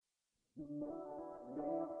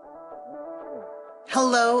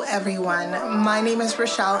Hello everyone, my name is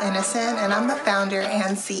Rochelle Innocent and I'm the founder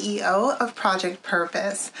and CEO of Project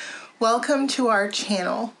Purpose. Welcome to our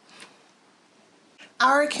channel.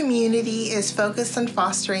 Our community is focused on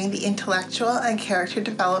fostering the intellectual and character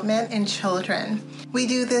development in children. We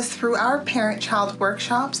do this through our parent-child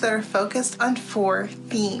workshops that are focused on 4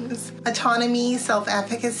 themes: autonomy,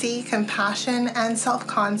 self-efficacy, compassion, and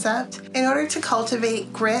self-concept, in order to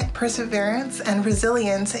cultivate grit, perseverance, and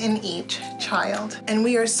resilience in each child. And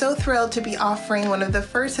we are so thrilled to be offering one of the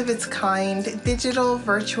first of its kind digital,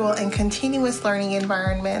 virtual, and continuous learning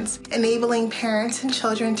environments, enabling parents and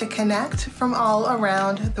children to connect from all around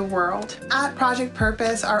the world. At Project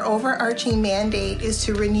Purpose, our overarching mandate is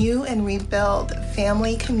to renew and rebuild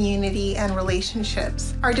family, community, and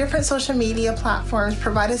relationships. Our different social media platforms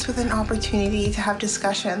provide us with an opportunity to have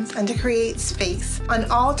discussions and to create space on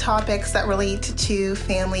all topics that relate to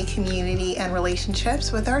family, community, and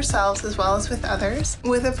relationships with ourselves as well as with others,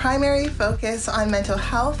 with a primary focus on mental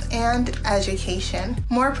health and education.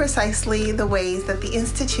 More precisely, the ways that the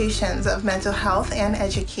institutions of mental health and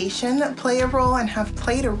education play a role and have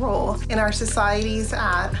played a role in our societies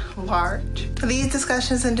at large. These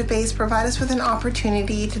discussions and debates provide us with an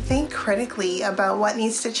opportunity to think critically about what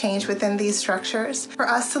needs to change within these structures for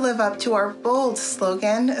us to live up to our bold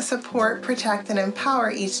slogan, support, protect, and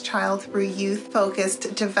empower each child through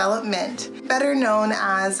youth-focused development, better known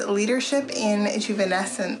as leadership in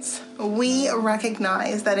juvenescence. We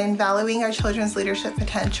recognize that in valuing our children's leadership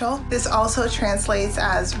potential, this also translates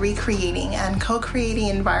as recreating and co-creating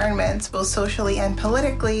environments, both socially and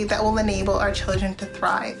politically, that will enable our children to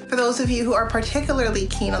thrive. For those of you who are particularly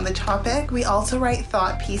keen on the topic, we also write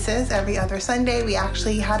thought pieces every other Sunday. We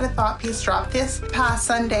actually had a thought piece drop this past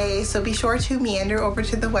Sunday, so be sure to meander over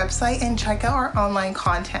to the website and check out our online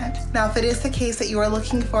content. Now, if it is the case that you are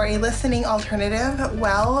looking for a listening alternative,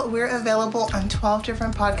 well, we're available on 12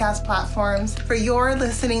 different podcast platforms for your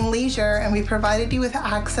listening leisure, and we provided you with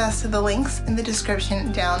access to the links in the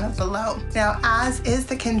description down below. Now, as is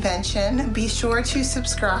the convention, be sure to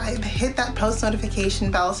subscribe, hit that post notification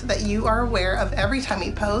bell so that you are aware of every time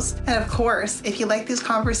we post. And of course, if you like these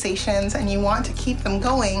conversations and you want to keep them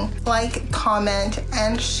going, like, comment,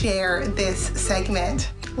 and share this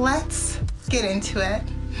segment. Let's get into it.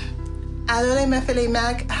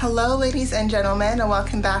 Hello, ladies and gentlemen, and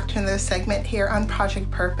welcome back to another segment here on Project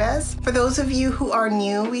Purpose. For those of you who are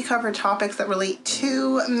new, we cover topics that relate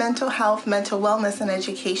to mental health, mental wellness, and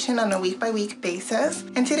education on a week-by-week basis.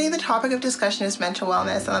 And today the topic of discussion is mental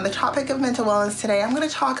wellness. And on the topic of mental wellness today, I'm going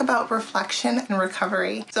to talk about reflection and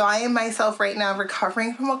recovery. So I am myself right now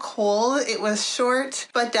recovering from a cold. It was short,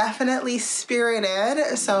 but definitely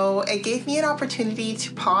spirited. So it gave me an opportunity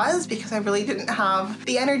to pause because I really didn't have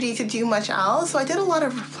the energy to do much else. So I did a lot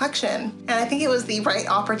of reflection, and I think it was the right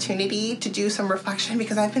opportunity to do some reflection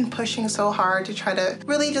because I've been pushing so hard to try to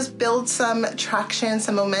really just build some traction,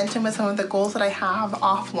 some momentum with some of the goals that I have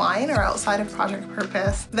offline or outside of Project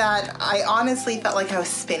Purpose, that I honestly felt like I was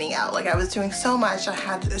spinning out. Like I was doing so much. I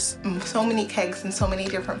had so many kegs in so many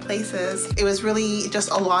different places. It was really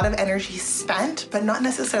just a lot of energy spent, but not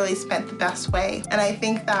necessarily spent the best way. And I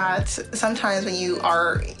think that sometimes when you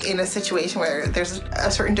are in a situation where there's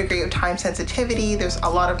a certain degree of time sensitivity, there's a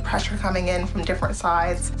lot of pressure coming in from different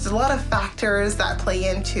sides. There's a lot of factors that play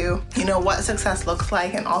into, what success looks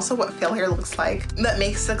like and also what failure looks like, that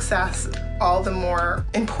makes success all the more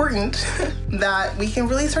important that we can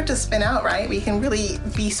really start to spin out, right? We can really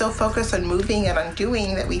be so focused on moving and on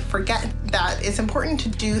doing that we forget that it's important to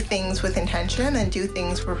do things with intention and do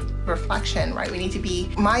things with reflection, right? We need to be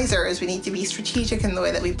misers. We need to be strategic in the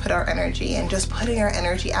way that we put our energy, and just putting our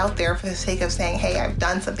energy out there for the sake of saying, hey, I've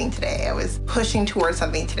done something today. I was pushing towards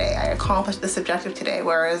something today. I accomplished this objective today.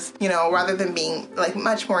 Whereas, rather than being like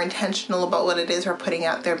much more intentional about what it is we're putting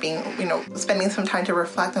out there, being, spending some time to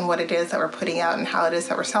reflect on what it is that we're putting out and how it is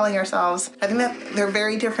that we're selling ourselves. I think that they're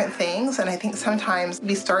very different things. And I think sometimes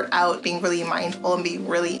we start out being really mindful and being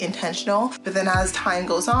really intentional, but then as time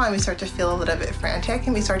goes on, we start to feel a little bit frantic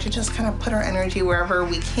and we start to just kind of put our energy wherever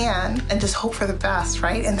we can and just hope for the best,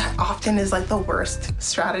 right? And that often is like the worst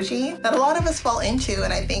strategy that a lot of us fall into.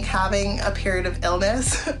 And I think having a period of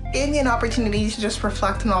illness gave me an opportunity to just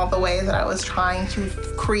reflect on all the ways that I was trying to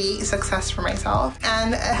create success for myself,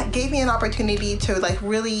 and it gave me an opportunity to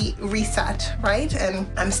really reset reset, right? And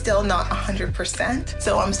I'm still not 100%.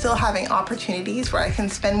 So I'm still having opportunities where I can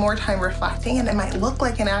spend more time reflecting, and it might look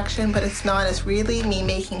like an action, but it's not. It's really me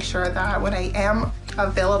making sure that when I am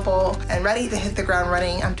available and ready to hit the ground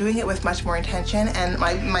running, I'm doing it with much more intention, and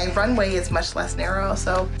my runway is much less narrow.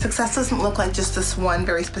 So success doesn't look like just this one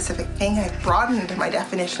very specific thing. I've broadened my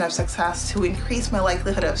definition of success to increase my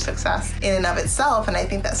likelihood of success in and of itself. And I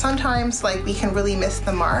think that sometimes like we can really miss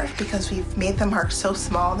the mark because we've made the mark so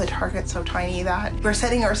small, the target so tiny, that we're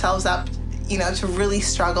setting ourselves up to really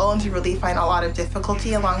struggle and to really find a lot of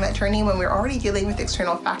difficulty along that journey when we're already dealing with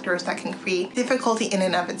external factors that can create difficulty in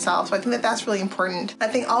and of itself. So I think that that's really important. I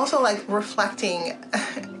think also like reflecting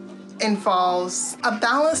involves a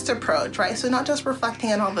balanced approach, right? So not just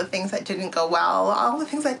reflecting on all the things that didn't go well, all the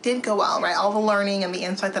things that did go well, right? All the learning and the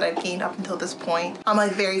insight that I've gained up until this point. I'm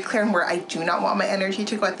like very clear on where I do not want my energy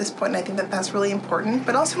to go at this point, and I think that that's really important.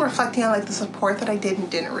 But also reflecting on like the support that I did and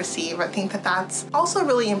didn't receive. I think that that's also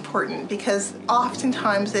really important, because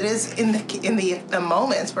oftentimes it is in the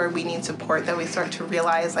moments where we need support that we start to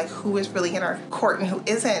realize like who is really in our court and who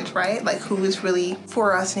isn't, right? Like who is really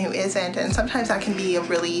for us and who isn't. And sometimes that can be a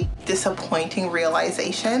really disappointing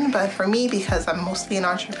realization. But for me, because I'm mostly an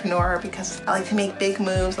entrepreneur, because I like to make big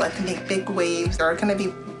moves, I like to make big waves, there are going to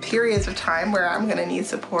be periods of time where I'm going to need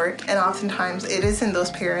support, and oftentimes it is in those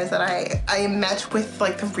periods that I am met with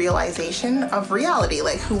like the realization of reality,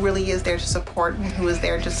 like who really is there to support and who is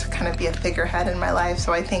there just to kind of be a figurehead in my life.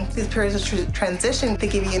 So I think these periods of transition, they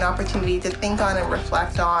give you an opportunity to think on and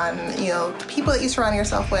reflect on the people that you surround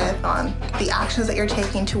yourself with, on the actions that you're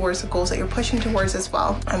taking towards the goals that you're pushing towards as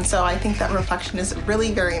well. And so I think that reflection is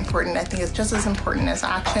really very important. I think it's just as important as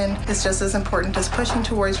action. It's just as important as pushing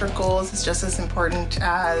towards your goals. It's just as important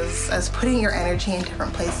as putting your energy in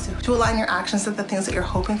different places to align your actions to the things that you're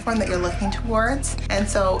hoping for and that you're looking towards. And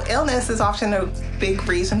so illness is often a big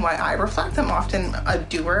reason why I reflect. I'm often a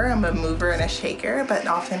doer, I'm a mover and a shaker, but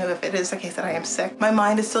often if it is the case that I am sick, my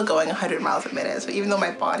mind is still going 100 miles a minute. So even though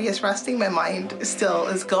my body is resting, my mind still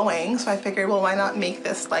is going. So I figured, well, why not make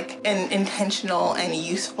this like an intentional and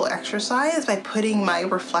useful exercise by putting my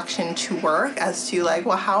reflection to work as to like,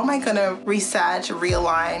 well, how am I going to reset,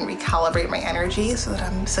 realign, recalibrate my energy so that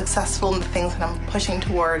I'm successful in the things that I'm pushing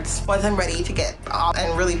towards once I'm ready to get off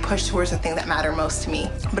and really push towards the thing that matter most to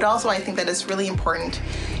me. But also I think that it's really important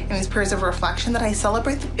in these periods of reflection that I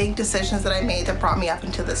celebrate the big decisions that I made that brought me up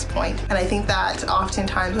until this point. And I think that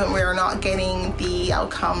oftentimes when we're not getting the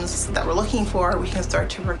outcomes that we're looking for, we can start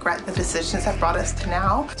to regret the decisions that brought us to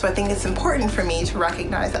now. So I think it's important for me to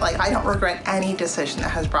recognize that like I don't regret any decision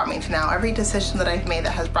that has brought me to now. Every decision that I've made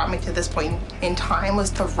that has brought me to this point in time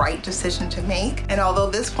was the right decision to make. And although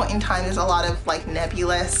this point in time there's a lot of like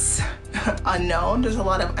nebulous unknown, there's a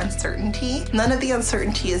lot of uncertainty, none of the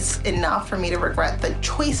uncertainty is enough for me to regret the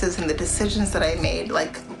choices and the decisions that I made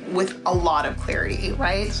like with a lot of clarity,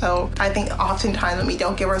 right? So I think oftentimes when we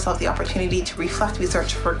don't give ourselves the opportunity to reflect, we start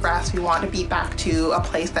to progress. We want to be back to a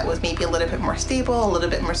place that was maybe a little bit more stable, a little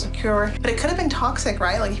bit more secure, but it could have been toxic,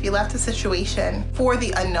 right? Like if you left a situation for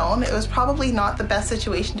the unknown, it was probably not the best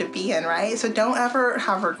situation to be in, right? So don't ever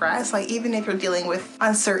have regrets. Like even if you're dealing with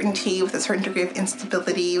uncertainty, with a certain degree of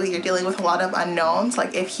instability, you're dealing with a lot of unknowns,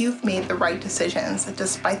 like if you've made the right decisions,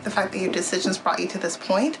 despite the fact that your decisions brought you to this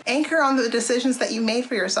point, anchor on the decisions that you made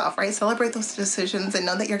for yourself, right? Celebrate those decisions and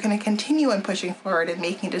know that you're going to continue on pushing forward and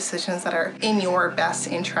making decisions that are in your best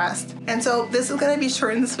interest. And so this is going to be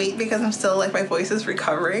short and sweet because I'm still like my voice is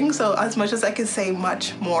recovering. So as much as I could say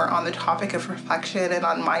much more on the topic of reflection and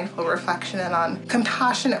on mindful reflection and on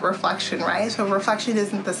compassionate reflection, right? So reflection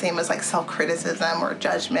isn't the same as like self-criticism or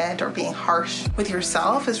judgment or being harsh with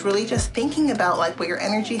yourself. It's really just thinking about like where your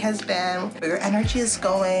energy has been, where your energy is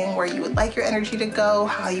going, where you would like your energy to go,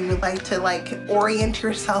 how you would like to like orient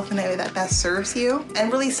yourself in a way that best serves you, and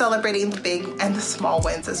really celebrating the big and the small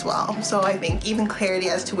wins as well. So I think even clarity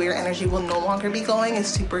as to where your energy will no longer be going is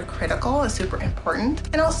super critical, is super important,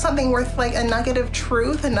 and also something worth like a nugget of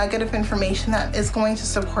truth, a nugget of information that is going to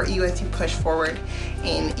support you as you push forward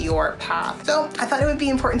in your path. So I thought it would be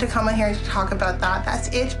important to come on here to talk about that. That's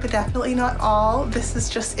it, but definitely not all. This is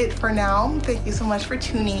just it for now. Thank you so much for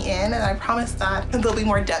tuning in, and I promise that there'll be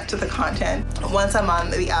more depth to the content once I'm on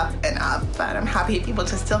the up and up. But I'm happy to be able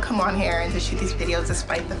to still come on here and to shoot these videos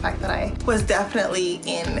despite the fact that I was definitely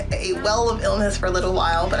in a well of illness for a little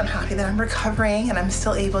while, but I'm happy that I'm recovering and I'm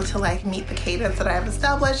still able to like meet the cadence that I have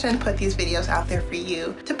established and put these videos out there for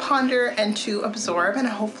you to ponder and to absorb, and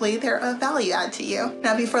hopefully they're of value add to you. area.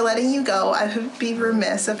 Now, before letting you go, I would be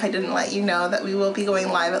remiss if I didn't let you know that we will be going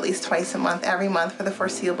live at least twice a month, every month for the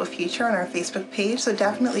foreseeable future on our Facebook page, so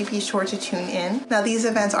definitely be sure to tune in. Now, these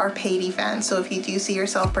events are paid events, so if you do see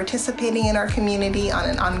yourself participating in our community on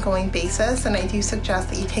an ongoing basis, then I do suggest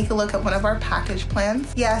that you take a look at one of our package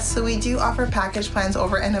plans. Yes, so we do offer package plans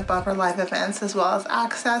over and above our live events, as well as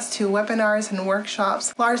access to webinars and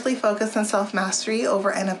workshops, largely focused on self-mastery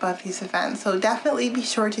over and above these events. So definitely be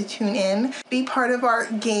sure to tune in, be part of our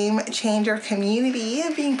game changer community,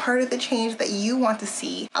 being part of the change that you want to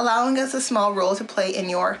see, allowing us a small role to play in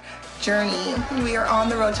your journey. We are on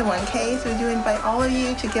the road to 1K, so we do invite all of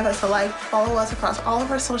you to give us a like, follow us across all of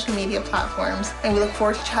our social media platforms, and we look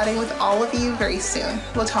forward to chatting with all of you very soon.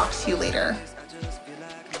 We'll talk to you later.